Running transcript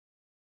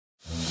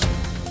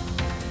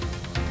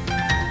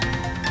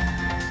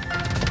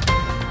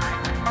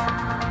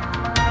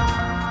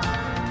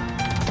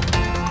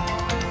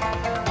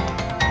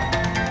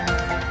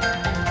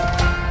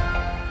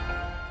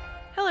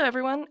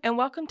and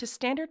welcome to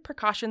Standard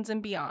Precautions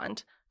and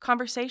Beyond,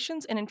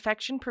 Conversations in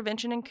Infection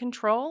Prevention and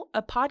Control,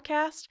 a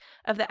podcast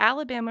of the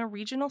Alabama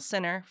Regional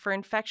Center for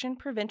Infection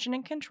Prevention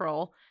and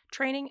Control,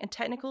 Training and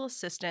Technical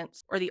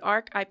Assistance, or the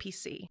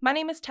ARC-IPC. My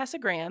name is Tessa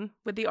Graham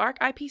with the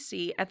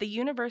ARC-IPC at the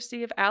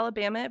University of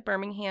Alabama at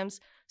Birmingham's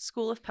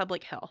School of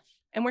Public Health,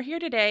 and we're here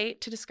today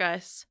to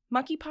discuss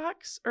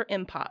monkeypox or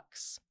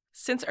Mpox.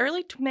 Since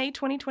early May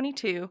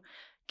 2022,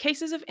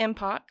 cases of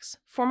Mpox,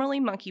 formerly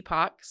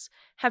monkeypox,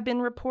 have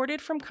been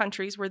reported from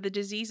countries where the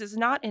disease is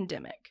not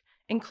endemic,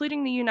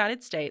 including the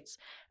United States,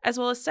 as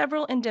well as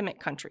several endemic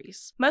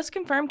countries. Most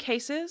confirmed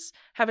cases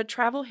have a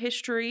travel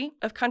history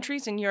of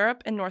countries in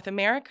Europe and North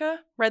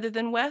America, rather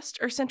than West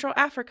or Central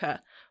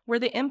Africa, where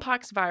the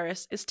Mpox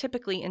virus is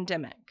typically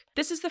endemic.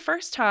 This is the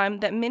first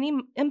time that many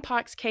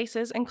Mpox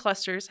cases and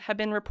clusters have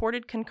been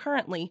reported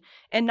concurrently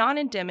in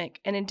non-endemic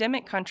and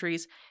endemic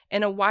countries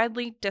in a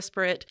widely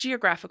disparate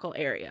geographical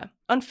area.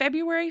 On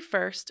February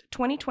 1st,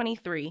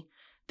 2023,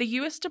 the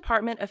U.S.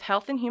 Department of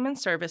Health and Human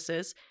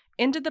Services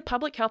ended the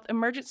public health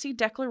emergency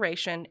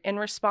declaration in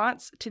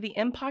response to the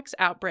Mpox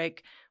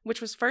outbreak,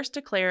 which was first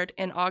declared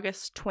in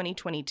August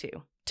 2022.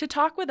 To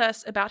talk with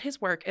us about his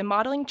work in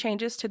modeling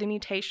changes to the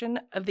mutation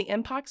of the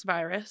Mpox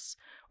virus,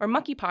 or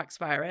monkeypox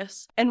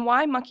virus, and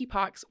why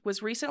monkeypox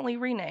was recently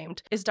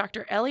renamed, is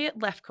Dr. Elliot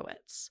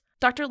Lefkowitz.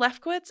 Dr.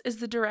 Lefkowitz is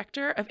the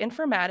Director of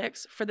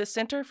Informatics for the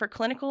Center for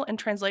Clinical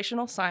and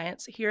Translational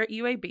Science here at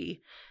UAB,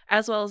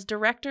 as well as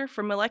Director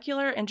for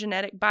Molecular and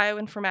Genetic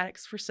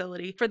Bioinformatics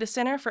Facility for the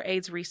Center for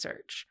AIDS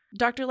Research.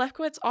 Dr.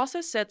 Lefkowitz also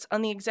sits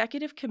on the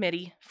Executive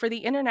Committee for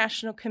the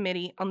International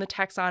Committee on the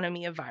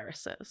Taxonomy of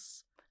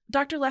Viruses.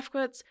 Dr.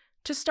 Lefkowitz,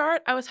 to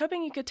start, I was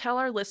hoping you could tell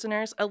our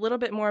listeners a little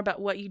bit more about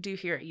what you do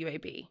here at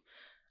UAB.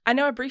 I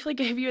know I briefly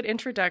gave you an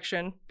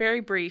introduction,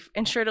 very brief,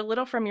 and shared a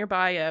little from your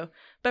bio,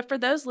 but for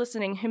those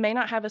listening who may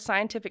not have a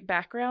scientific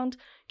background,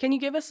 can you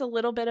give us a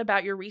little bit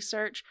about your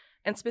research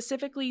and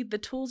specifically the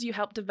tools you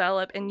help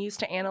develop and use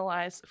to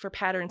analyze for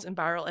patterns in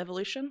viral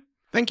evolution?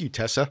 Thank you,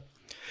 Tessa.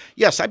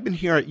 Yes, I've been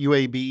here at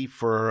UAB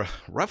for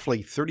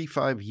roughly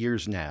 35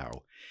 years now.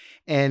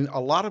 And a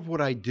lot of what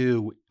I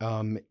do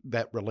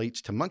that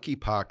relates to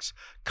monkeypox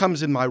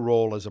comes in my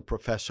role as a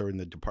professor in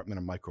the Department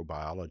of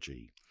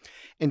Microbiology.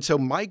 And so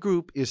my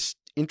group is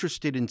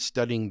interested in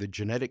studying the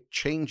genetic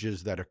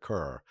changes that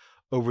occur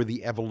over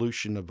the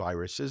evolution of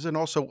viruses and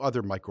also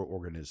other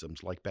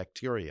microorganisms like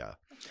bacteria.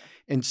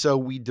 And so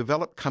we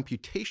develop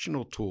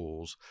computational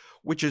tools,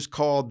 which is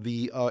called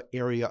the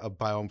area of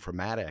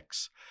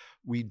bioinformatics.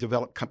 We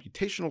develop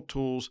computational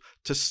tools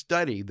to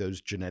study those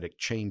genetic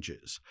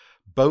changes,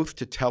 both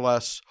to tell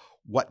us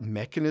what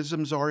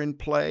mechanisms are in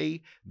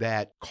play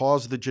that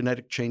cause the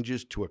genetic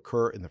changes to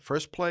occur in the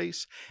first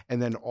place,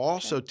 and then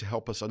also to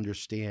help us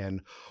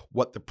understand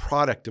what the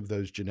product of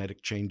those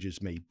genetic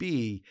changes may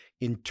be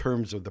in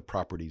terms of the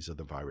properties of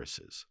the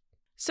viruses.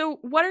 So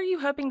what are you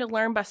hoping to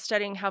learn by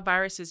studying how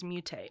viruses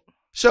mutate?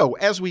 So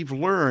as we've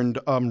learned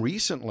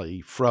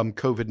recently from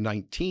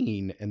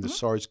COVID-19 and the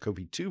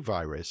SARS-CoV-2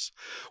 virus,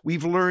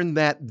 we've learned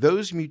that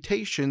those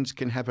mutations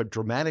can have a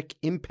dramatic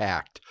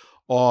impact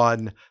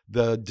on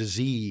the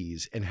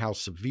disease and how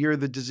severe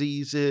the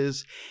disease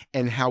is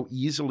and how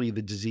easily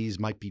the disease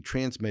might be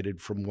transmitted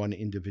from one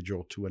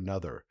individual to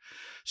another.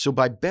 So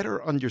by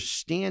better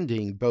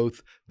understanding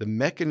both the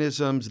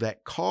mechanisms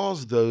that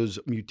cause those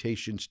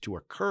mutations to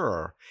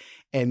occur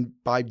and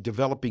by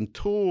developing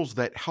tools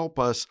that help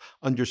us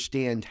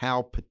understand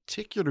how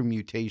particular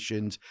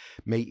mutations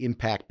may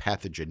impact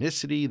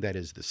pathogenicity, that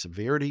is the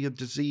severity of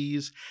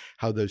disease,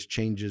 how those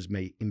changes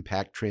may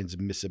impact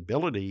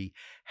transmissibility,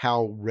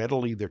 how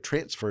readily they're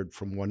transferred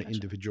from one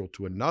individual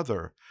to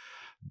another.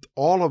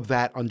 All of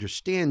that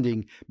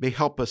understanding may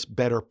help us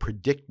better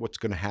predict what's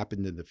going to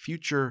happen in the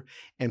future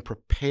and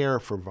prepare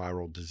for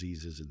viral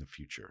diseases in the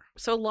future.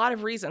 So a lot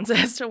of reasons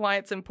as to why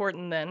it's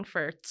important then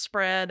for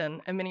spread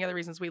and many other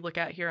reasons we look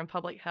at here in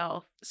public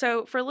health.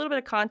 So for a little bit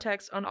of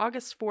context, on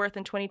August 4th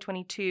in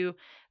 2022,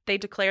 they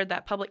declared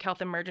that public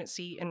health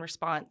emergency in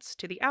response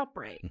to the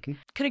outbreak.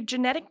 Could a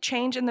genetic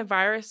change in the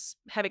virus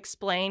have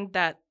explained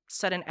that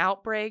sudden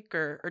outbreak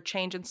or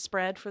change in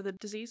spread for the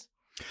disease?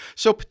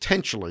 So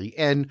potentially,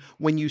 and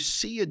when you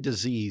see a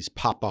disease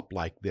pop up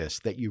like this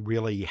that you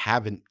really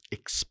haven't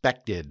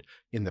expected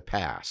in the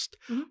past,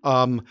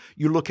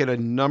 you look at a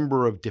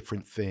number of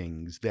different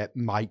things that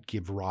might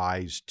give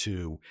rise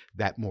to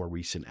that more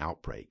recent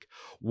outbreak.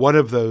 One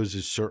of those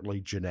is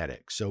certainly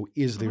genetic. So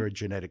is there a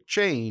genetic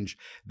change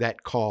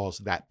that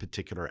caused that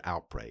particular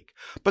outbreak?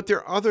 But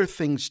there are other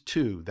things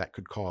too that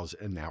could cause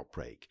an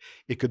outbreak.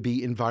 It could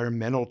be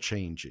environmental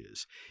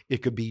changes.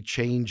 It could be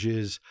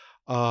changes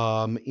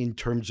in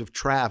terms of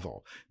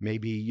travel.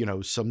 Maybe,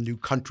 some new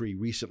country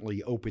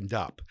recently opened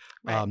up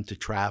to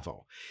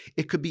travel.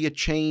 It could be a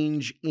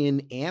change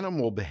in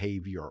animal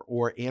behavior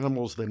or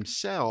animals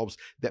themselves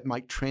that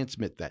might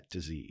transmit that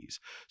disease.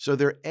 So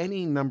there are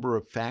any number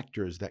of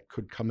factors that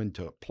could come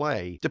into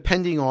play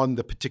depending on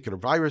the particular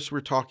virus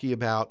we're talking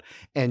about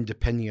and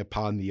depending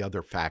upon the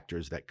other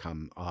factors that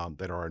come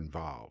that are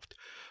involved.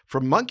 For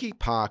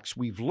monkeypox,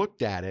 we've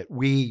looked at it,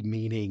 we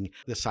meaning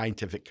the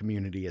scientific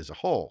community as a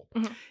whole,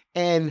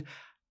 and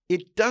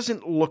it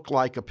doesn't look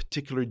like a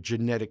particular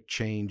genetic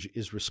change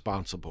is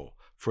responsible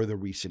for the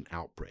recent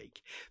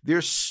outbreak.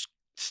 There's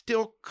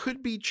still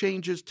could be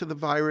changes to the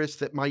virus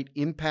that might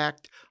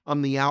impact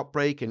on the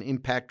outbreak and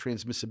impact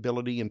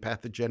transmissibility and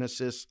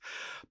pathogenesis.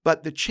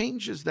 But the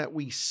changes that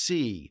we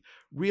see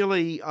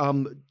really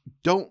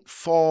don't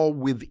fall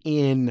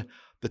within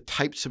the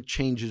types of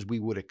changes we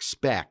would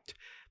expect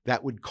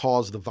that would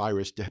cause the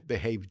virus to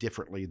behave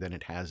differently than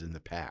it has in the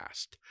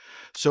past.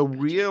 So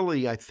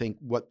really, I think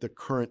what the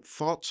current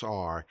thoughts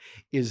are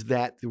is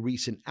that the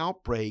recent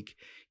outbreak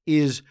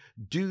is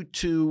due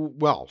to,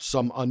 well,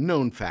 some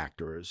unknown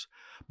factors,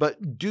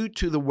 but due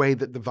to the way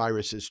that the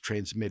virus is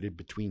transmitted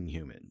between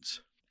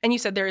humans. And you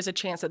said there is a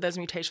chance that those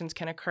mutations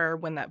can occur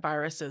when that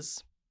virus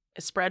is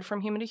spread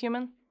from human to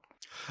human?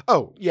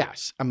 Oh,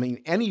 yes. I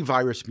mean, any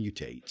virus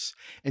mutates.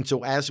 And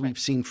so as we've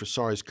seen for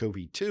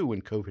SARS-CoV-2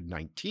 and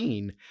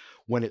COVID-19,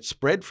 when it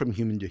spread from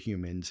human to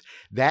humans,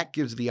 that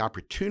gives the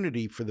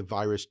opportunity for the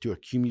virus to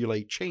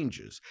accumulate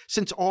changes,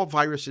 since all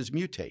viruses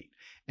mutate.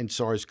 And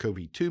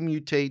SARS-CoV-2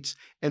 mutates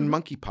and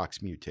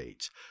monkeypox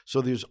mutates.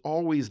 So there's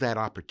always that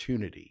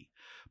opportunity.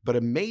 But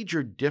a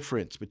major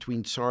difference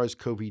between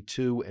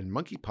SARS-CoV-2 and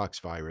monkeypox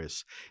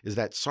virus is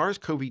that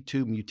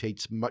SARS-CoV-2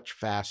 mutates much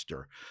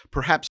faster,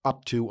 perhaps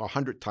up to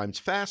 100 times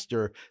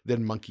faster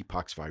than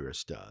monkeypox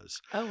virus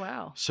does. Oh,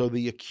 wow. So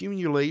the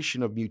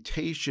accumulation of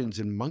mutations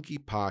in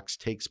monkeypox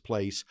takes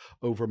place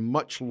over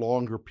much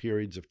longer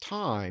periods of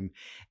time,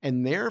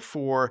 and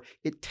therefore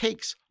it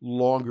takes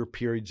longer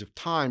periods of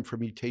time for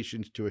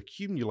mutations to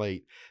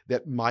accumulate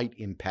that might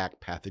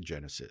impact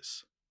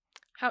pathogenesis.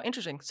 How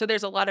interesting. So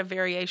there's a lot of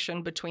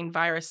variation between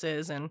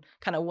viruses and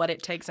kind of what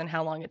it takes and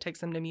how long it takes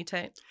them to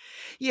mutate.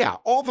 Yeah,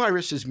 all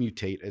viruses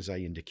mutate, as I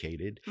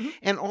indicated,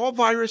 and all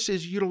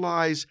viruses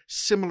utilize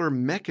similar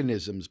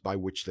mechanisms by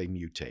which they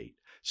mutate.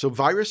 So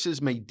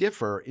viruses may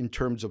differ in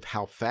terms of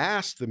how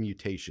fast the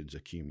mutations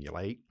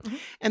accumulate,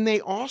 and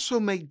they also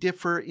may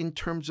differ in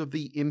terms of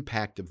the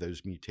impact of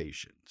those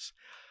mutations.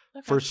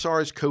 Okay. For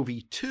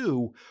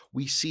SARS-CoV-2,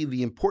 we see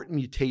the important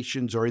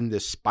mutations are in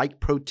this spike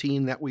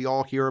protein that we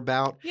all hear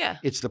about. Yeah.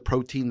 It's the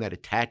protein that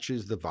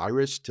attaches the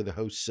virus to the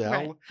host cell.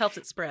 Right. Helps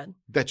it spread.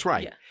 That's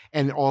right. Yeah.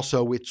 And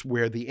also it's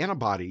where the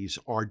antibodies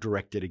are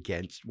directed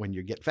against when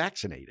you get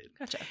vaccinated.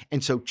 Gotcha.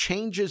 And so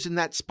changes in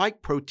that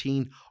spike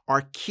protein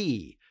are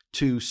key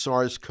to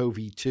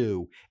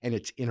SARS-CoV-2 and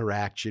its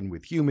interaction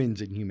with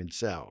humans and human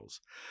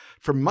cells.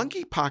 For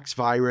monkeypox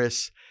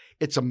virus,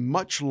 it's a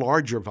much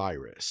larger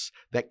virus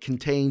that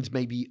contains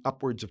maybe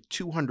upwards of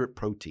 200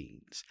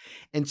 proteins.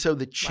 And so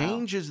the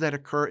changes that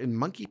occur in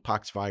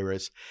monkeypox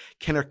virus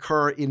can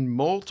occur in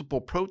multiple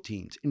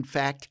proteins. In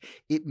fact,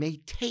 it may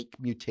take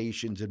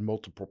mutations in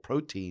multiple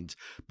proteins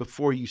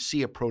before you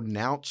see a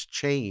pronounced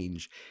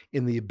change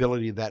in the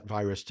ability of that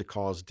virus to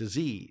cause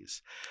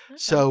disease. Okay.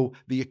 So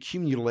the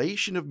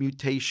accumulation of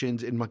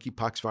mutations in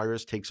monkeypox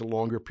virus takes a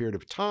longer period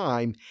of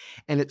time,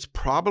 and it's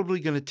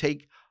probably going to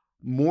take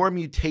more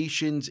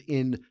mutations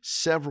in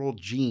several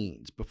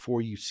genes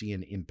before you see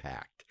an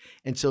impact.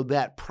 And so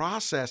that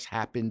process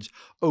happens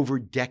over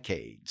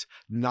decades,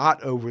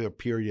 not over a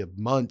period of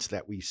months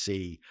that we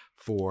see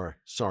for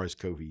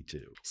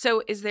SARS-CoV-2.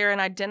 So is there an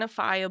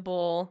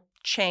identifiable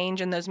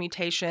change in those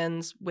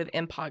mutations with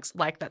mpox,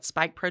 like that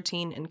spike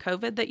protein in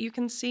COVID that you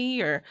can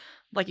see? Or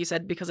like you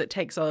said, because it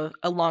takes a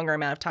longer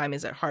amount of time,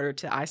 is it harder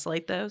to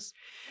isolate those?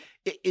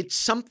 It's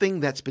something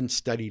that's been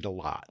studied a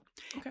lot.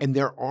 Okay. And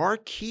there are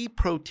key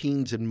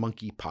proteins in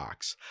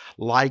monkeypox,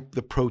 like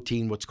the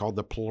protein, what's called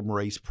the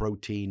polymerase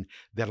protein,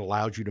 that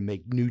allows you to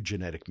make new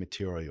genetic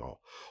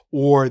material.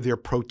 Or there are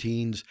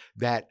proteins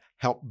that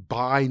help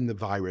bind the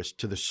virus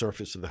to the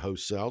surface of the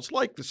host cells,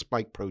 like the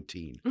spike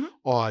protein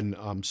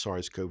on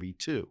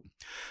SARS-CoV-2.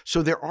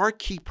 So there are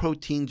key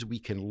proteins we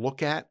can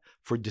look at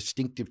for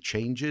distinctive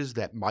changes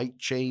that might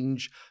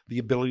change the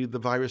ability of the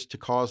virus to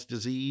cause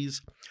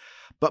disease.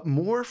 But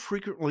more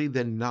frequently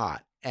than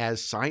not,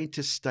 as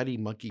scientists study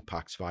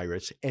monkeypox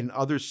virus and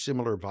other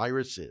similar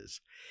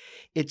viruses,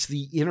 it's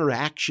the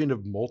interaction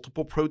of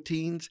multiple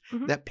proteins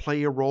that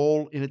play a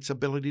role in its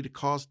ability to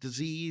cause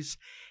disease.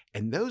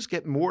 And those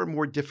get more and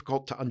more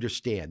difficult to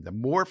understand. The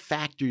more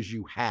factors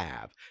you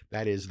have,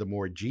 that is, the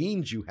more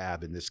genes you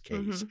have in this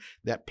case,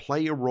 that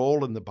play a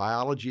role in the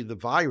biology of the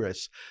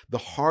virus, the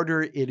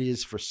harder it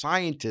is for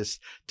scientists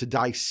to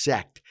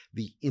dissect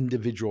the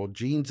individual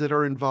genes that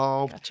are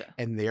involved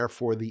and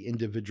therefore the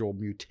individual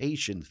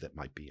mutations that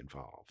might be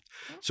involved.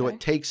 Okay. So it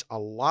takes a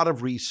lot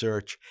of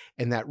research,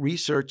 and that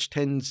research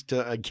tends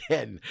to,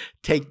 again,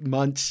 take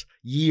months,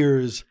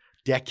 years,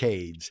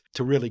 decades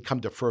to really come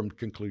to firm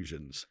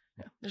conclusions.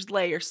 Yeah, there's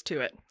layers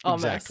to it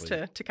almost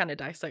to kind of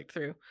dissect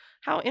through.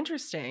 How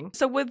interesting.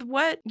 So with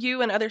what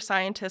you and other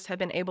scientists have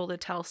been able to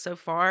tell so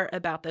far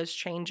about those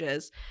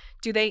changes,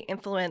 do they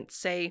influence,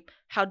 say,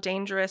 how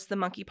dangerous the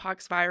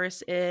monkeypox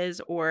virus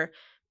is or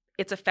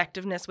its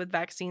effectiveness with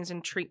vaccines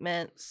and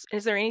treatments?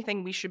 Is there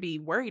anything we should be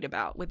worried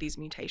about with these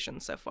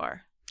mutations so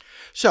far?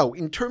 So,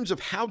 in terms of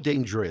how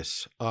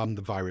dangerous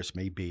the virus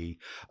may be,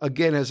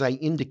 again, as I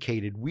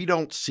indicated, we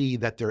don't see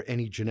that there are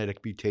any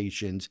genetic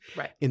mutations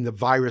Right. in the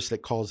virus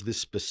that cause this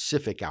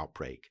specific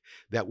outbreak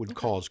that would Okay.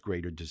 cause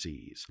greater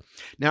disease.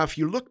 Now, if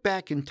you look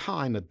back in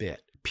time a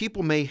bit,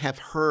 people may have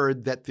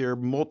heard that there are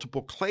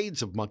multiple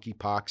clades of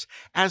monkeypox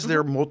as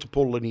there are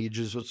multiple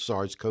lineages of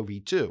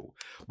SARS-CoV-2.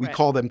 We Right.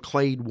 call them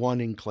clade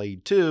 1 and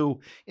clade 2.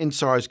 In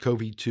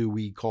SARS-CoV-2,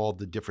 we call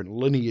the different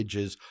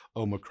lineages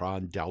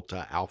Omicron,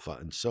 Delta, Alpha,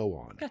 and so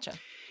on. Gotcha.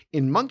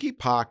 In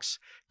monkeypox,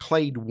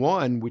 clade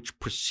 1, which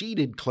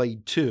preceded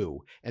clade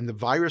 2, and the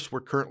virus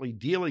we're currently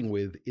dealing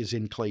with is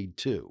in clade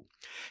 2.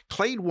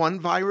 Clade 1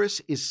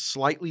 virus is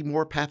slightly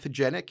more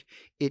pathogenic.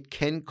 It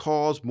can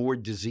cause more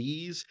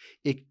disease.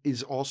 It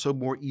is also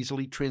more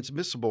easily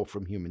transmissible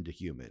from human to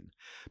human.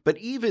 But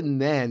even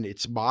then,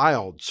 it's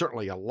mild,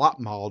 certainly a lot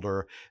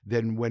milder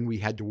than when we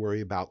had to worry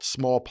about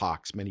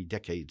smallpox many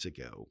decades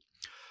ago.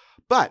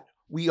 But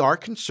we are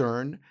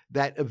concerned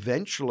that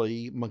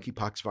eventually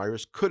monkeypox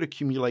virus could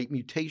accumulate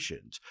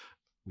mutations.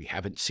 We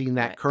haven't seen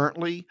that Right.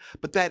 currently,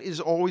 but that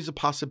is always a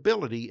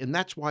possibility, and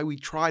that's why we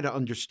try to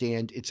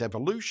understand its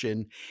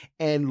evolution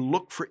and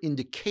look for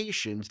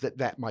indications that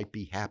that might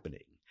be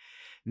happening.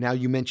 Now,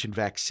 you mentioned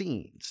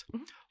vaccines.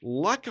 Mhm.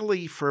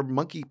 Luckily for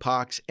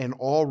monkeypox and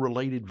all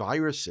related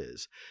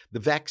viruses, the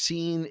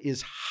vaccine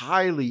is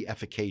highly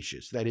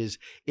efficacious. That is,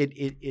 it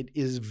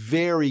is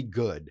very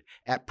good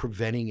at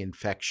preventing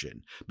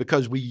infection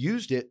because we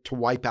used it to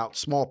wipe out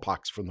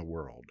smallpox from the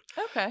world.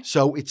 Okay.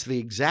 So it's the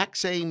exact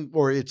same,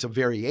 or it's a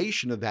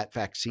variation of that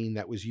vaccine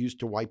that was used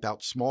to wipe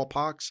out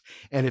smallpox.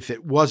 And if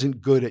it wasn't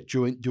good at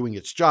doing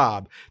its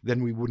job,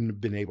 then we wouldn't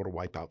have been able to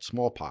wipe out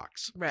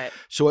smallpox. Right.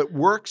 So it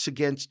works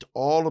against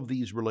all of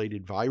these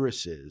related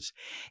viruses.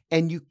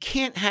 And you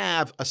can't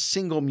have a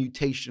single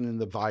mutation in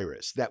the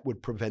virus that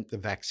would prevent the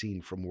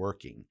vaccine from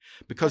working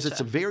because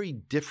it's a Gotcha. very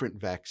different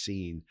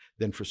vaccine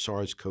than for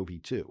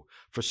SARS-CoV-2.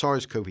 For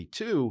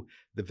SARS-CoV-2,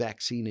 the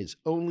vaccine is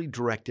only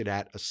directed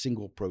at a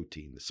single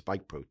protein, the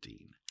spike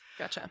protein.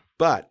 Gotcha.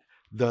 But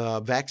the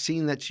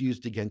vaccine that's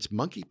used against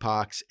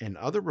monkeypox and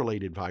other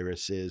related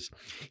viruses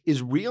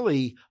is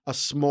really a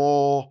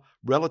small,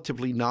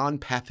 relatively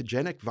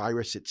non-pathogenic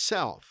virus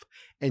itself.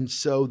 And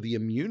so the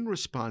immune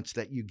response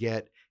that you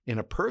get in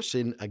a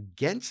person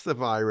against the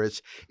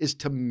virus is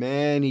to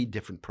many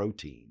different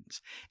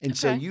proteins. And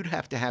so Okay. you'd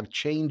have to have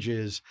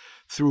changes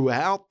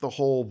throughout the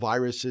whole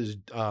virus's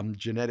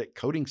genetic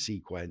coding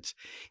sequence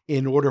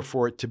in order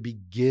for it to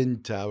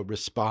begin to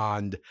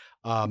respond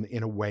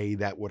in a way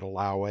that would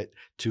allow it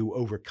to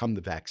overcome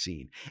the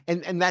vaccine.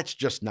 And that's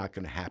just not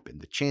going to happen.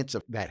 The chance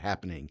of that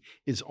happening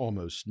is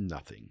almost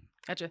nothing.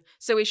 Gotcha.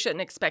 So we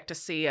shouldn't expect to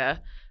see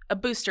a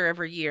booster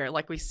every year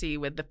like we see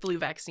with the flu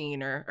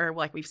vaccine or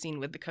like we've seen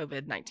with the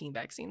COVID-19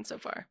 vaccine so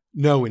far.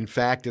 No, in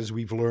fact, as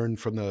we've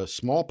learned from the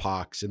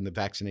smallpox and the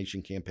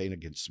vaccination campaign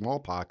against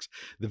smallpox,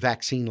 the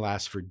vaccine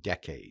lasts for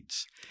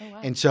decades. Oh,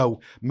 wow. And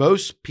so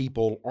most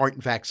people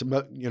aren't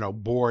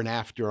born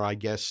after, I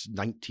guess,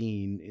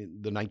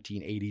 the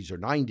 1980s or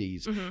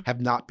 90s Mhm.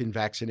 have not been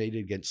vaccinated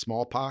against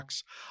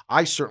smallpox.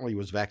 I certainly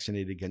was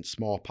vaccinated against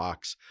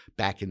smallpox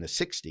back in the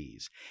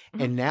 60s.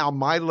 Mhm. And now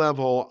my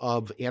level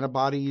of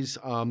antibodies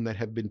that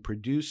have been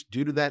produced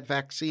due to that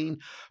vaccine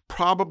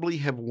probably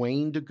have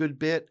waned a good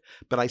bit,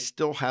 but I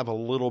still have a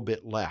little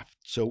bit left.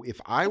 So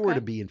if I were Okay.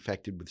 to be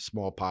infected with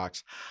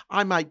smallpox,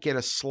 I might get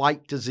a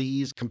slight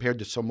disease compared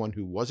to someone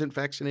who wasn't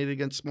vaccinated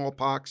against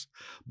smallpox,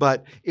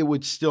 but it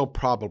would still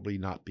probably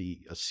not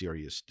be a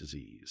serious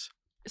disease.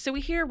 So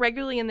we hear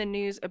regularly in the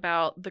news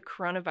about the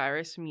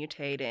coronavirus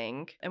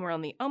mutating, and we're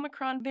on the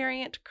Omicron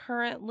variant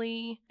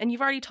currently. And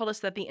you've already told us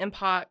that the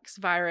Mpox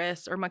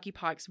virus or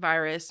monkeypox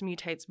virus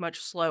mutates much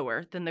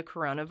slower than the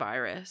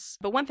coronavirus.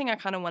 But one thing I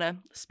kind of want to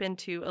spin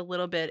to a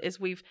little bit is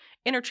we've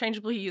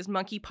interchangeably used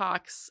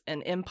monkeypox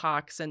and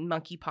Mpox and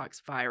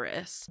monkeypox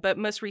virus. But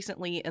most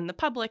recently in the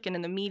public and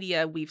in the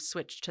media, we've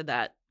switched to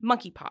that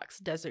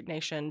monkeypox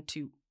designation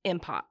to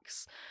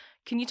Mpox.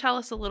 Can you tell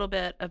us a little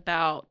bit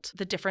about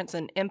the difference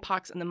in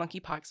Mpox and the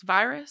monkeypox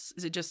virus?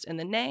 Is it just in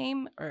the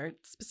name or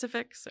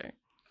specifics? Or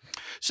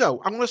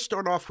So I want to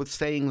start off with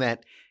saying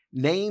that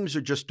names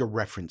are just a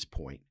reference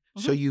point.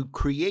 So you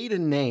create a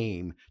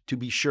name to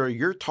be sure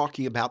you're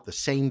talking about the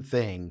same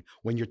thing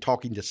when you're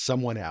talking to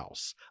someone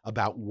else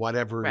about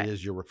whatever Right. it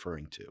is you're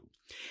referring to.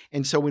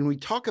 And so when we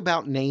talk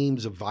about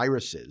names of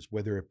viruses,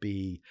 whether it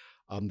be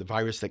the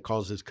virus that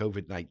causes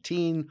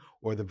COVID-19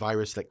 or the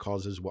virus that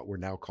causes what we're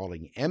now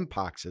calling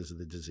Mpox as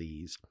the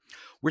disease,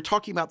 we're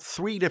talking about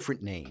three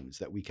different names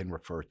that we can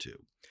refer to.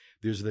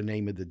 There's the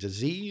name of the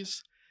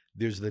disease,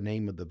 there's the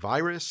name of the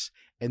virus,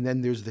 and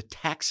then there's the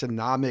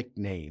taxonomic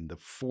name, the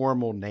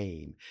formal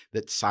name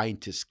that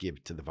scientists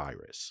give to the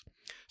virus.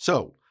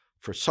 So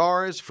for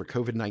SARS, for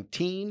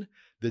COVID-19,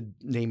 the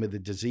name of the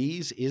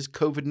disease is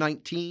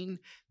COVID-19.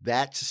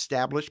 That's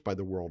established by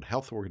the World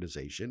Health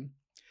Organization.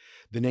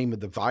 The name of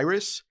the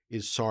virus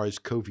is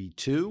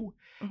SARS-CoV-2.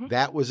 Mhm.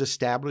 That was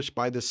established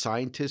by the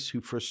scientists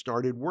who first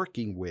started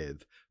working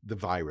with the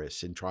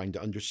virus and trying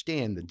to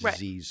understand the Right.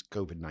 disease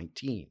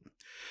COVID-19.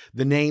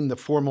 The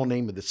formal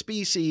name of the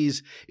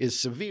species is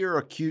severe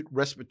acute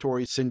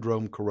respiratory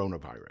syndrome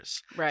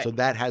coronavirus. Right. So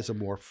that has a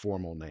more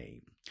formal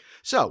name.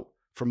 So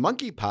for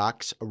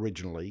monkeypox,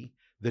 originally,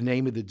 the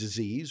name of the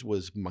disease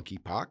was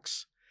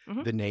monkeypox.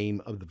 Mhm. The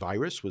name of the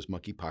virus was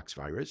monkeypox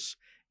virus.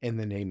 And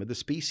the name of the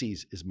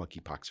species is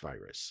monkeypox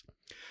virus.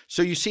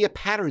 So you see a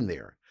pattern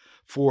there.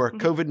 For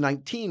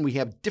COVID-19, we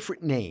have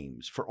different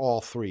names for all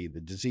three,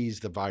 the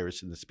disease, the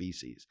virus, and the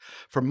species.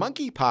 For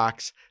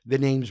monkeypox, the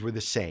names were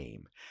the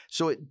same.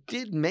 So it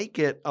did make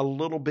it a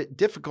little bit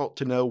difficult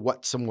to know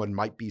what someone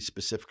might be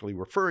specifically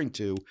referring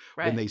to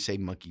when they say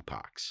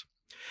monkeypox.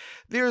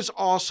 There's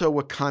also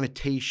a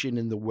connotation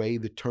in the way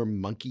the term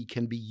monkey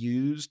can be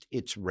used.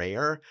 It's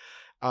rare.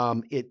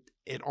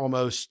 It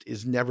almost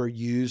is never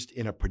used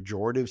in a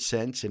pejorative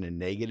sense, in a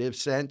negative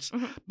sense,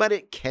 but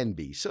it can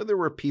be. So there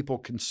were people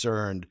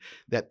concerned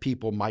that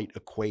people might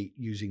equate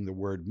using the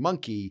word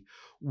monkey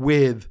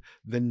with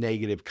the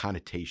negative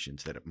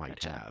connotations that it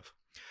might have.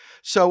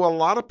 So a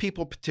lot of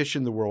people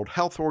petitioned the World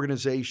Health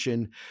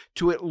Organization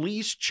to at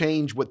least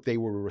change what they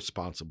were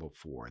responsible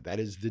for. That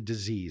is the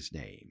disease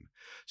name.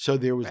 So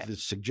there was the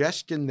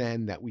suggestion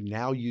then that we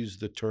now use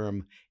the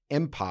term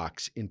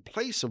Mpox in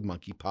place of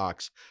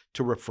monkeypox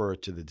to refer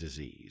to the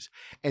disease.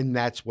 And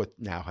that's what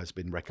now has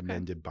been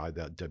recommended by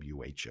the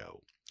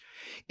WHO.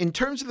 In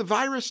terms of the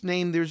virus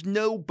name, there's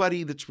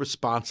nobody that's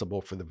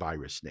responsible for the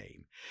virus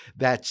name.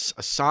 That's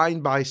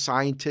assigned by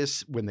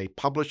scientists when they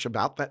publish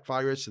about that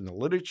virus in the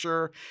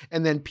literature,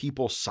 and then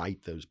people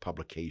cite those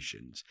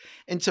publications.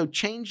 And so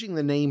changing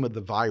the name of the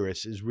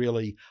virus is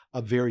really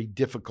a very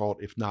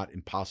difficult, if not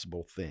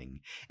impossible thing.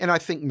 And I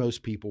think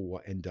most people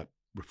will end up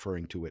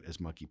referring to it as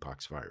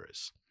monkeypox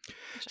virus.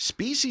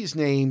 Species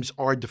names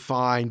are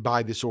defined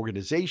by this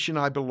organization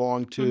I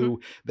belong to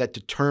that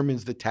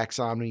determines the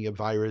taxonomy of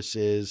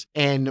viruses.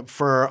 And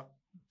for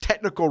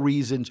technical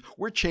reasons,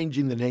 we're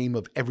changing the name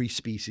of every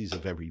species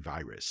of every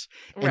virus.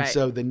 And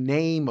so the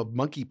name of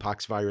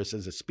monkeypox virus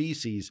as a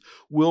species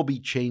will be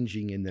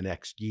changing in the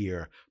next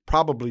year,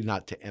 probably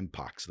not to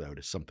Mpox, though,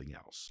 to something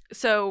else.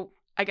 So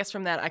I guess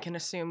from that, I can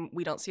assume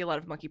we don't see a lot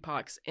of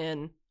monkeypox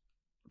in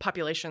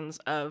populations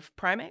of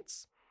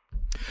primates?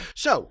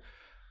 So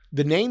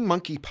the name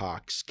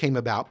monkeypox came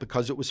about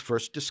because it was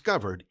first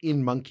discovered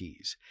in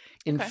monkeys.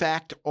 In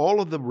fact,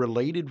 all of the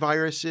related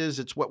viruses,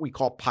 it's what we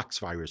call pox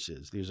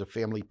viruses. There's a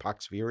family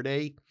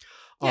Poxviridae,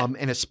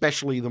 and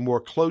especially the more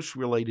close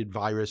related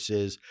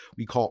viruses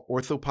we call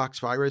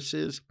orthopox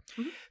viruses.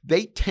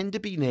 They tend to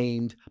be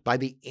named by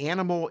the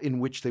animal in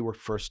which they were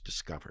first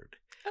discovered.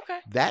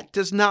 That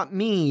does not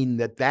mean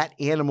that that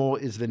animal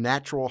is the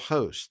natural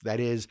host. That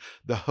is,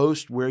 the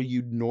host where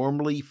you'd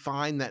normally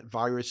find that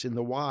virus in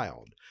the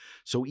wild.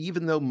 So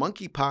even though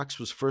monkeypox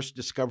was first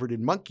discovered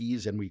in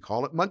monkeys, and we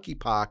call it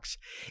monkeypox,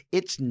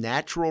 its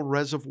natural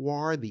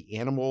reservoir, the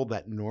animal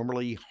that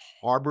normally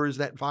harbors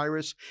that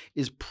virus,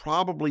 is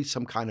probably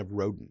some kind of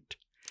rodent.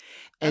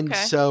 And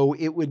so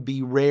it would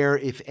be rare,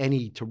 if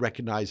any, to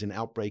recognize an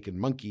outbreak in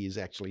monkeys.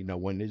 Actually, no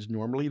one is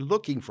normally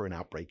looking for an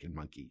outbreak in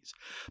monkeys.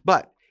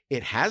 But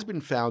it has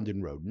been found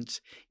in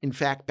rodents. In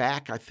fact,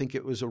 back, I think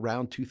it was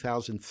around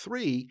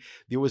 2003,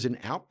 there was an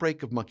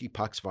outbreak of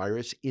monkeypox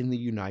virus in the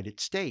United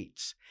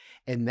States.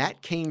 And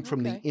that came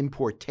from the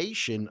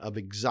importation of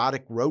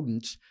exotic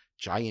rodents,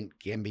 giant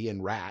Gambian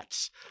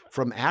rats,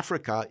 from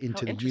Africa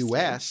into the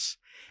U.S.,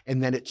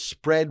 and then it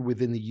spread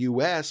within the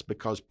U.S.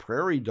 because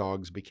prairie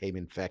dogs became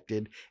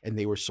infected and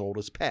they were sold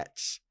as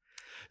pets.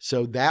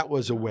 So that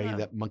was a way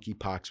that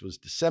monkeypox was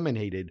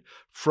disseminated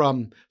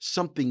from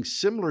something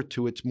similar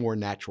to its more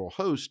natural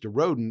host, a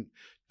rodent,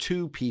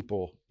 to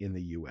people in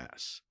the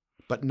U.S.,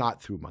 but not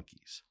through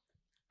monkeys.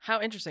 How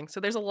interesting. So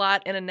there's a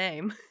lot in a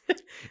name.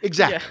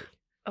 Exactly.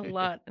 A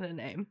lot in a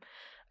name.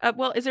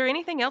 Well, is there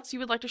anything else you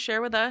would like to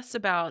share with us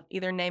about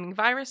either naming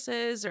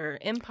viruses or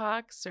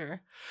Mpox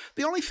or?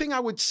 The only thing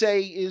I would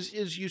say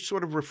is you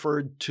sort of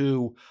referred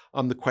to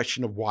the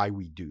question of why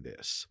we do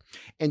this.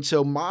 And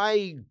so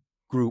my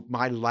group,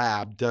 my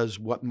lab, does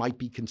what might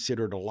be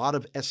considered a lot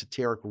of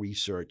esoteric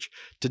research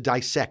to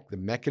dissect the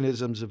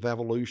mechanisms of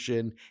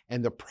evolution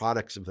and the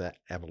products of that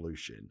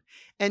evolution.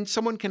 And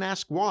someone can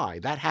ask why.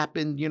 That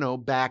happened,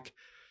 back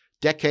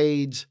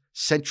decades,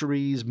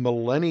 centuries,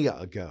 millennia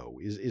ago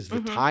is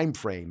the time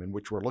frame in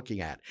which we're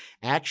looking at.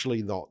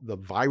 Actually, the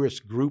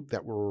virus group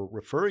that we're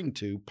referring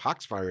to,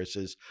 pox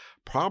viruses,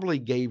 probably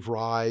gave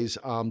rise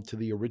to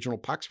the original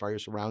pox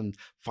virus around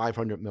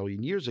 500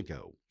 million years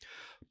ago.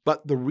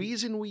 But the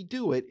reason we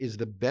do it is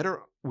the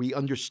better we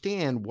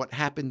understand what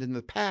happened in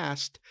the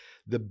past,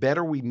 the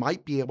better we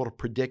might be able to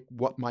predict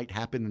what might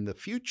happen in the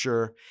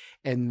future,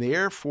 and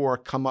therefore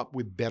come up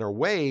with better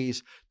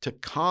ways to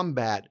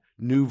combat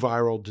new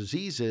viral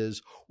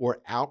diseases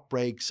or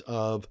outbreaks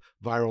of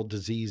viral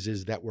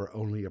diseases that were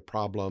only a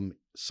problem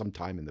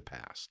sometime in the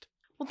past.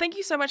 Well, thank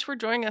you so much for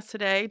joining us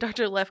today,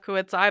 Dr.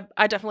 Lefkowitz.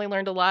 I definitely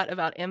learned a lot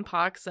about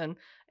Mpox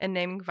and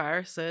naming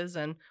viruses,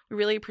 and we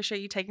really appreciate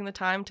you taking the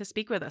time to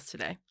speak with us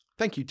today.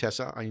 Thank you,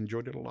 Tessa. I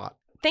enjoyed it a lot.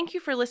 Thank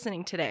you for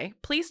listening today.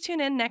 Please tune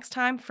in next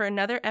time for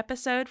another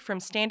episode from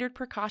Standard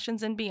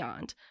Precautions and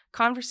Beyond,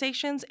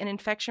 Conversations in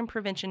Infection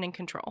Prevention and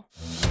Control.